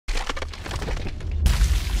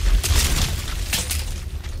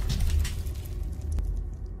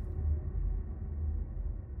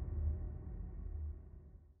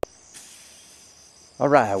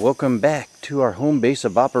Alright, welcome back to our home base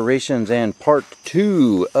of operations and part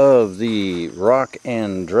 2 of the rock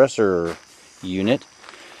and dresser unit.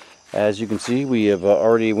 As you can see, we have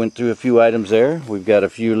already went through a few items there. We've got a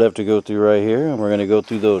few left to go through right here, and we're going to go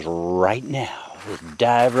through those right now. Let's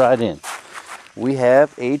dive right in. We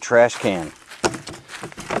have a trash can.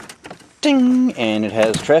 Ding! And it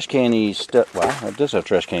has trash can-y stuff. Wow, it does have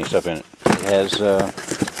trash can-y stuff in it. It has,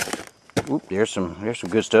 oop, there's some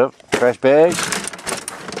good stuff. Trash bags.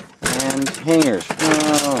 And hangers.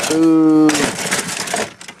 Oh,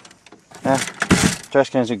 trash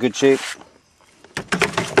can's in good shape.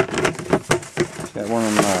 Got one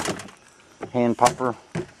of them hand popper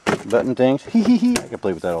button things. I could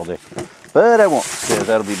play with that all day. But I won't, because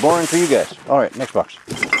that'll be boring for you guys. Alright, next box.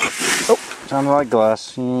 Oh, sounded like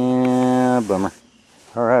glass. Yeah, bummer.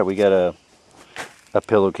 Alright, we got a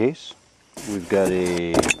pillowcase. We've got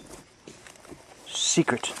a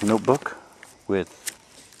secret notebook with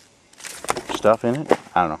stuff in it.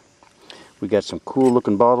 I don't know. We got some cool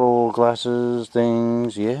looking bottle glasses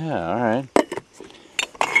things. Yeah, alright.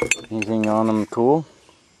 Anything on them cool?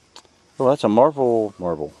 Oh, that's a Marvel.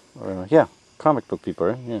 Yeah, comic book people,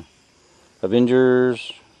 right? Yeah.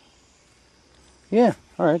 Avengers. Yeah,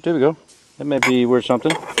 alright, there we go. That might be worth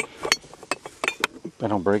something. I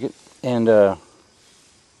don't break it. And,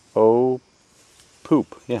 oh,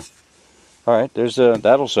 poop. Yeah. Alright, there's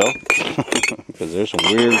that'll sell. Because there's some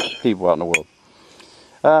weird people out in the world.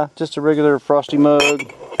 Just a regular frosty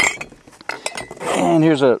mug. And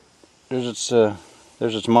there's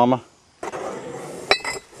its mama.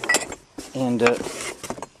 And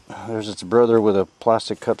there's its brother with a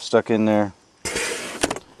plastic cup stuck in there.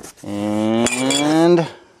 And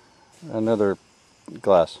another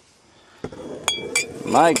glass.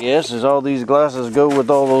 My guess is all these glasses go with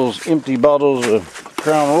all those empty bottles of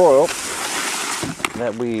Crown Royal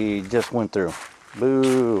that we just went through.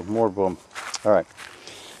 Boo, more of them. Alright.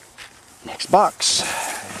 Next box.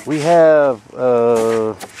 We have,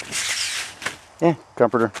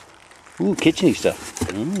 comforter. Ooh, kitchen-y stuff.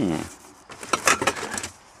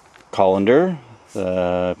 Colander.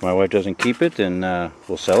 If my wife doesn't keep it, then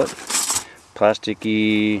we'll sell it.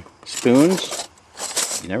 Plasticky spoons.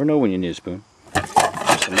 You never know when you need a spoon.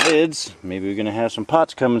 Some lids. Maybe we're going to have some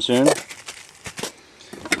pots coming soon.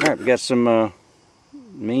 Alright, we got some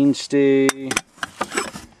mainstay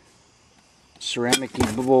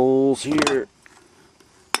ceramic-y bowls here.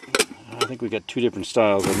 I think we got two different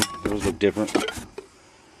styles of them. Those look different.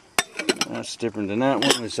 That's different than that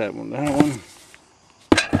one. There's that one, that one.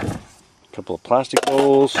 A couple of plastic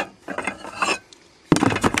bowls.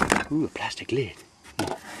 Ooh, a plastic lid.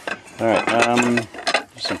 Alright,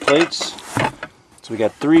 some plates. So we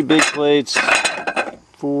got 3 big plates,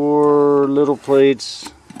 4 little plates,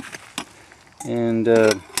 and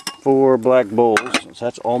 4 black bowls. So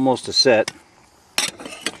that's almost a set.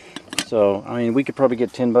 So, I mean, we could probably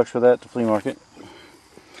get $10 for that at the flea market.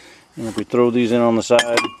 And if we throw these in on the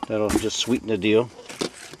side, that'll just sweeten the deal.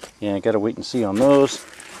 Yeah, I gotta wait and see on those.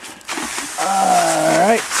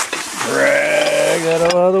 Alright, drag that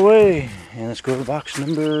out of the way. And let's go to box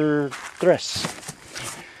number 3.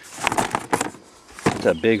 It's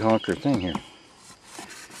a big honker thing here.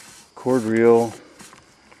 Cord reel.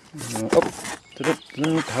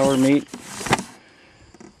 Power Mate.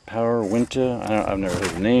 Power Winta. I've never heard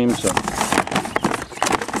the name, so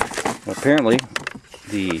apparently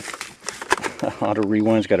the auto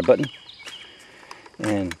rewind's got a button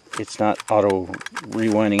and it's not auto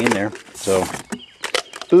rewinding in there, so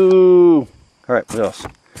ooh. Alright, what else?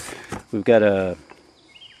 We've got a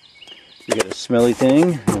smelly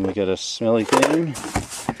thing, and we got a smelly thing,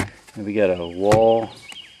 and we got a wall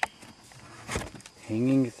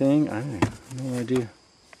hanging thing. I have no idea.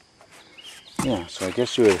 Yeah, so I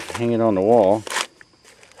guess you would hang it on the wall.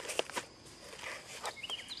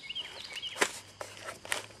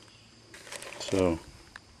 So,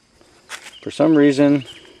 for some reason,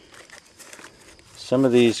 some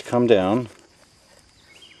of these come down.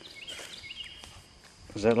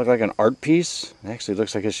 Does that look like an art piece? It actually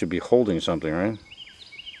looks like it should be holding something, right?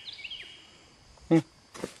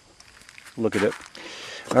 Look it up.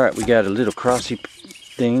 Alright, we got a little crossy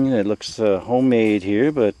thing that looks homemade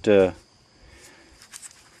here, but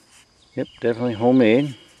yep, definitely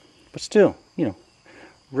homemade. But still, you know,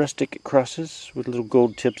 rustic crosses with little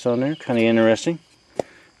gold tips on there. Kind of interesting.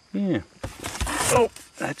 Yeah. Oh,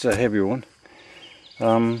 that's a heavier one.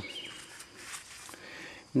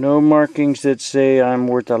 No markings that say I'm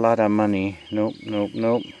worth a lot of money. Nope, nope,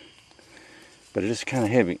 nope. But it is kind of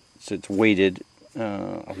heavy. So it's weighted.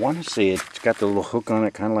 I want to say it's got the little hook on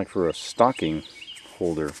it, kind of like for a stocking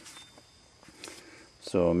holder.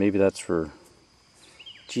 So maybe that's for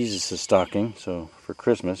Jesus' stocking. So for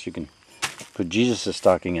Christmas, you can put Jesus'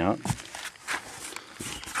 stocking out.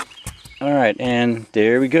 Alright, and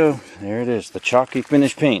there we go. There it is, the chalky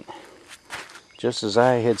finish paint. Just as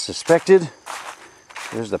I had suspected,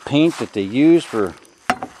 there's the paint that they used for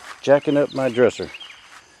jacking up my dresser.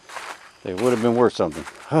 They would have been worth something.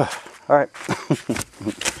 Alright.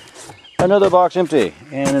 Another box empty,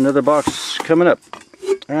 and another box coming up.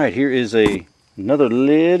 Alright, here is another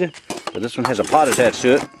lid, but this one has a pot attached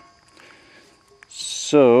to it.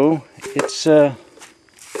 So, it's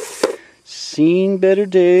seen better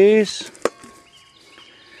days.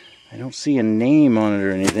 I don't see a name on it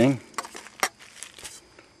or anything.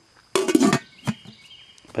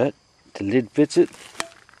 But the lid fits it.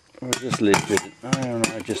 Or this lid fits it. I don't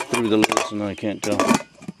know, I just threw the lid so now I can't tell.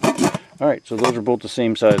 Alright, so those are both the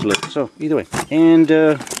same size lid. So, either way. And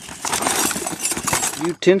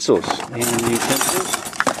utensils.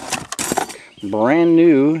 Brand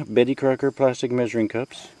new Betty Crocker plastic measuring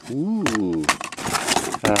cups. Ooh.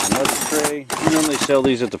 Another tray. You normally sell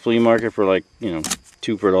these at the flea market for like, you know,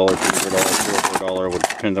 2 for $1, 3 for $1, 4 for $1. It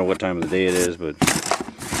depends on what time of the day it is, but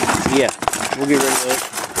yeah, we'll get rid of those.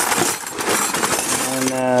 And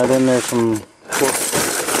then there's some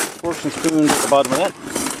forks and spoons at the bottom of that.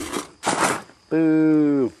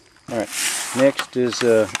 Boo! Alright, next is,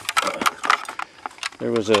 there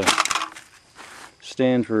was a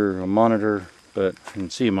stand for a monitor, but I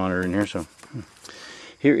didn't see a monitor in here, so.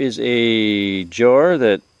 Here is a jar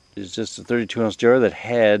that is just a 32-ounce jar that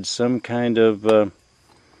had some kind of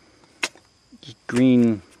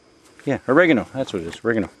green, yeah, oregano. That's what it is,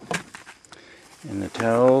 oregano. And the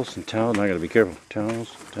towels, now I gotta be careful.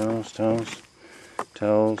 Towels.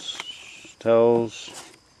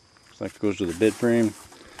 It's like it goes to the bed frame.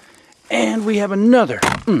 And we have another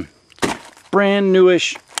brand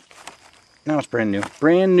newish. Now it's brand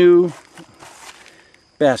new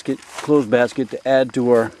basket, clothes basket to add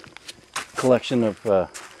to our collection of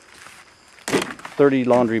 30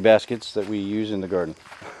 laundry baskets that we use in the garden.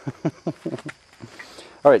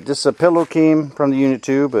 Alright, this pillow came from the unit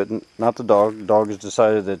too, but not the dog. The dog has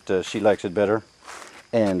decided that she likes it better.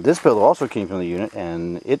 And this pillow also came from the unit,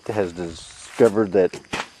 and it has discovered that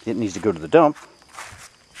it needs to go to the dump.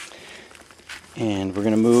 And we're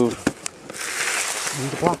going to move in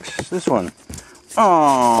the box. This one.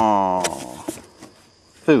 Oh,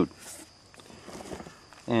 food.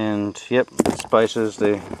 And yep, spices.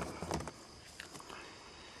 They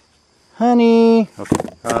honey. Okay.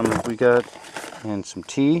 We got and some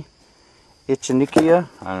tea. Echenikia.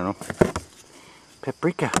 I don't know.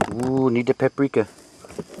 Paprika. Ooh, need the paprika.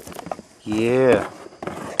 Yeah.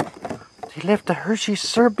 They left the Hershey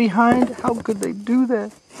syrup behind. How could they do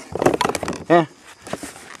that? Eh.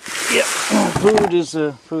 Yep. Food is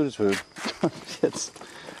food. It's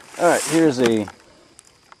all right. Here's a.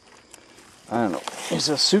 I don't know. It's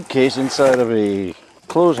a suitcase inside of a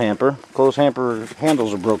clothes hamper. Clothes hamper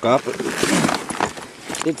handles are broke off. But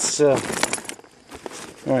it's all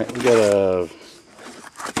right. We got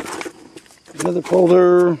another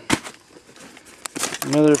folder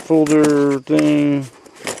thing.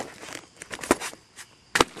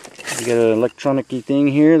 We got an electronic-y thing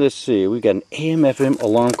here. Let's see. We got an AM/FM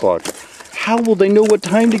alarm clock. How will they know what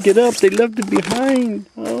time to get up? They left it behind.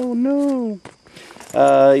 Oh no.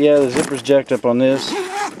 Yeah, the zipper's jacked up on this,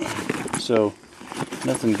 so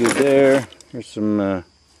nothing good there. Here's some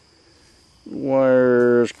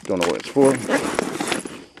wires. Don't know what it's for.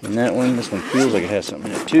 And that one, this one feels like it has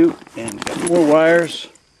something in it too. And got more wires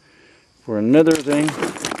for another thing.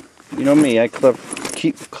 You know me, I collect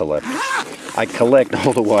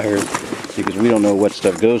all the wires because we don't know what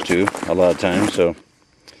stuff goes to a lot of times. So,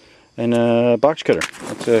 and a box cutter.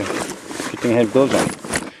 That's a good thing I had gloves on.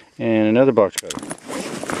 And another box cutter.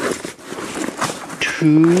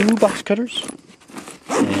 2 box cutters.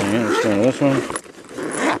 And let's go to this one.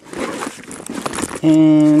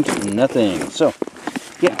 And nothing. So,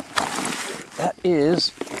 yeah, that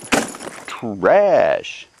is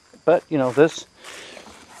trash. But you know this.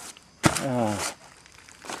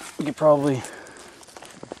 You could probably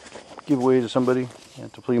give away to somebody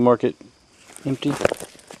at the flea market. Empty.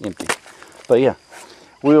 But yeah,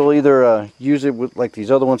 we'll either use it with like these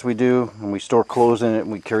other ones we do, and we store clothes in it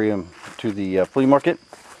and we carry them to the flea market,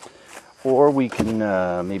 or we can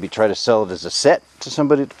maybe try to sell it as a set to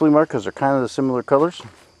somebody at the flea market because they're kind of the similar colors,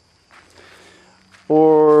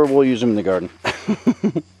 or we'll use them in the garden.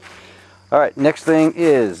 Alright, next thing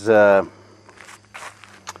is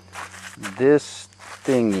this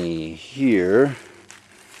thingy here.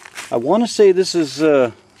 I want to say this is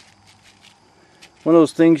one of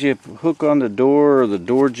those things you hook on the door or the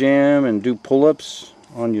door jamb and do pull-ups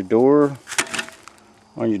on your door.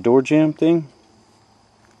 on your door jamb thing.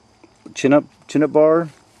 Chin up bar,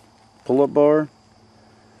 pull up bar.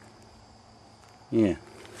 Yeah.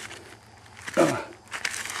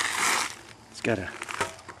 It's got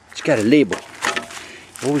a label.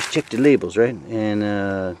 Always check the labels, right?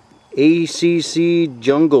 And ACC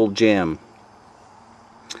Jungle Jam.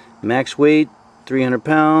 Max weight 300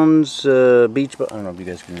 pounds. Beach ball. I don't know if you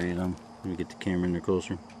guys can read them. Let me get the camera in there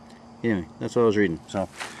closer. Anyway, that's what I was reading. So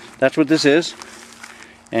that's what this is,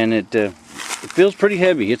 and it feels pretty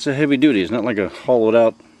heavy. It's a heavy duty. It's not like a hollowed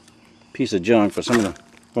out piece of junk, but some of the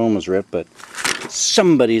foam was ripped. But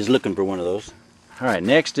somebody's looking for one of those. All right,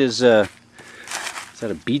 next is that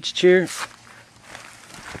a beach chair?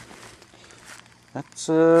 That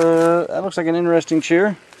looks like an interesting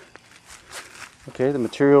chair. Okay, the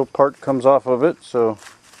material part comes off of it, so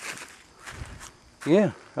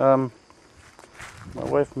yeah. My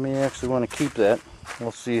wife may actually want to keep that.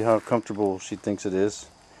 We'll see how comfortable she thinks it is.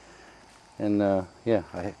 And yeah,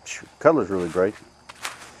 color's really bright.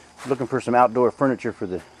 Looking for some outdoor furniture for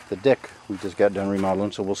the deck we just got done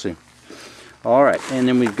remodeling, so we'll see. All right, and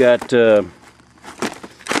then we've got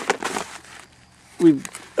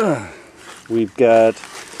we've got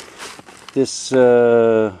this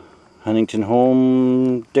Huntington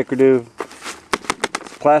Home decorative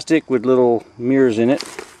plastic with little mirrors in it.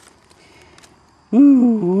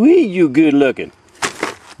 Ooh-wee, you good looking.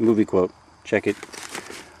 Movie quote. Check it.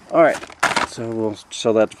 Right, so we'll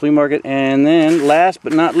sell that at the flea market. And then last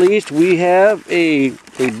but not least, we have a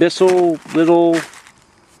Bissell little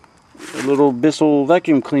Bissell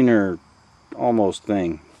vacuum cleaner almost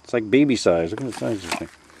thing. It's like baby size. Look at the size of this thing.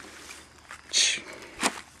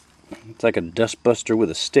 It's like a dust buster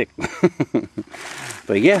with a stick.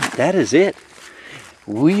 But yeah, that is it.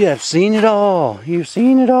 We have seen it all. You've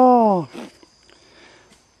seen it all.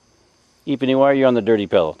 Eepany, why are you on the dirty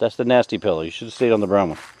pillow? That's the nasty pillow. You should have stayed on the brown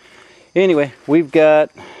one. Anyway, we've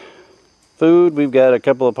got food. We've got a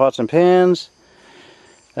couple of pots and pans.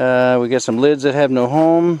 We got some lids that have no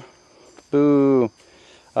home. Boo.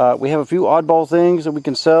 We have a few oddball things that we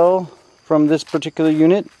can sell from this particular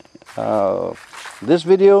unit. This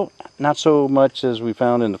video, not so much as we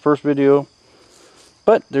found in the first video,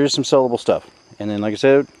 but there's some sellable stuff. And then, like I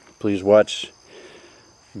said, please watch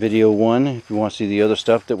video 1 if you want to see the other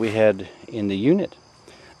stuff that we had in the unit.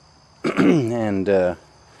 And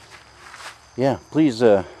yeah, please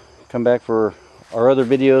come back for our other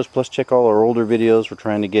videos, plus check all our older videos. We're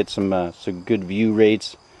trying to get some good view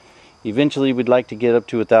rates. Eventually we'd like to get up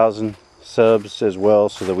to 1,000 subs as well,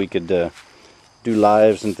 so that we could do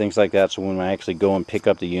lives and things like that. So when I actually go and pick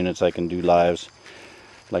up the units, I can do lives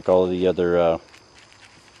like all of the other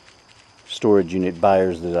storage unit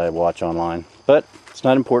buyers that I watch online. But it's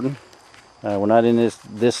not important. We're not in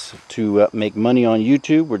this to make money on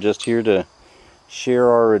YouTube. We're just here to share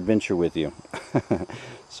our adventure with you.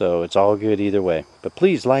 So it's all good either way. But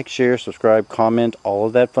please like, share, subscribe, comment, all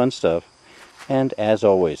of that fun stuff. And as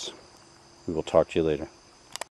always, we will talk to you later.